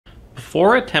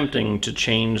Before attempting to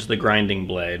change the grinding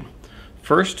blade,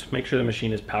 first make sure the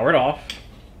machine is powered off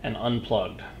and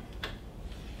unplugged.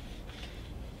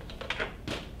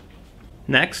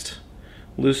 Next,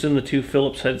 loosen the two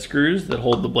Phillips head screws that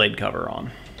hold the blade cover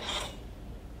on.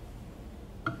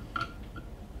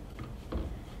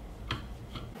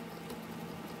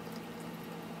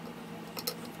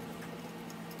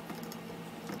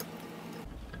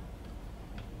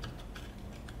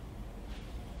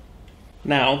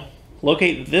 Now,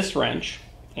 locate this wrench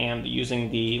and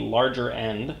using the larger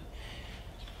end,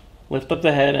 lift up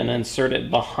the head and insert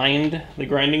it behind the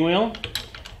grinding wheel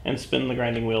and spin the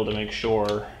grinding wheel to make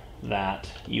sure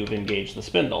that you've engaged the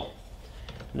spindle.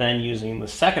 Then using the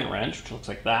second wrench, which looks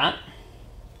like that,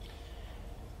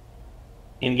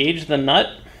 engage the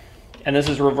nut, and this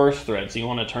is reverse thread, so you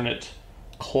want to turn it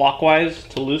clockwise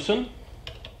to loosen,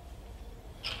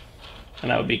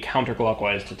 and that would be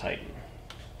counterclockwise to tighten.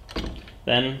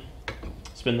 Then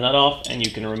spin the nut off and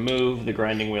you can remove the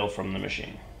grinding wheel from the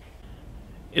machine.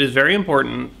 It is very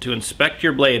important to inspect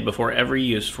your blade before every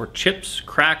use for chips,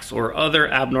 cracks, or other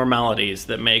abnormalities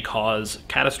that may cause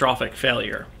catastrophic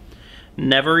failure.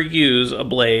 Never use a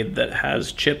blade that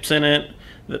has chips in it,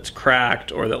 that's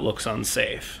cracked, or that looks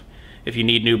unsafe. If you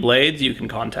need new blades, you can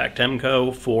contact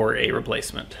TEMCo for a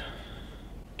replacement.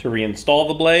 To reinstall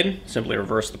the blade, simply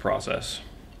reverse the process.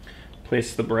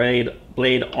 Place the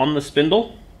blade on the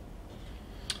spindle,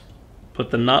 put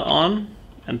the nut on,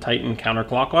 and tighten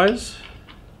counterclockwise.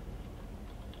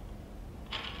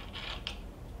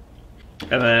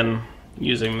 And then,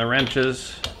 using the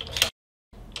wrenches,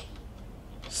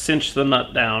 cinch the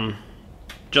nut down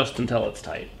just until it's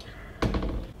tight.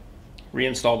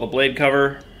 Reinstall the blade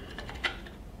cover,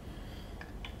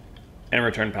 and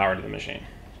return power to the machine.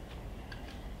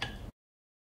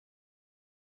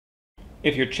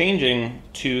 If you're changing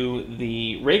to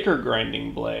the Raker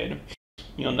grinding blade,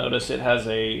 you'll notice it has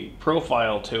a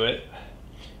profile to it.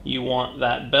 You want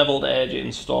that beveled edge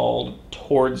installed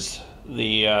towards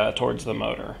the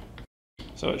motor.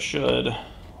 So it should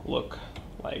look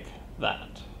like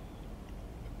that.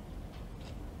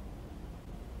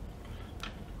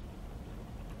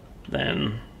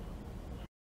 Then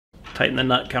tighten the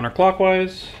nut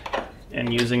counterclockwise,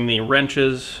 and using the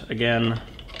wrenches again,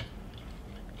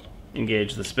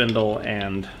 engage the spindle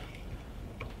and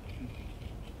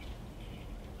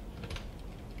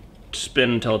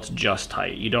spin until it's just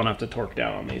tight. You don't have to torque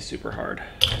down on these super hard.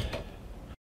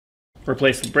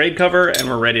 Replace the blade cover and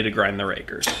we're ready to grind the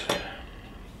Rakers.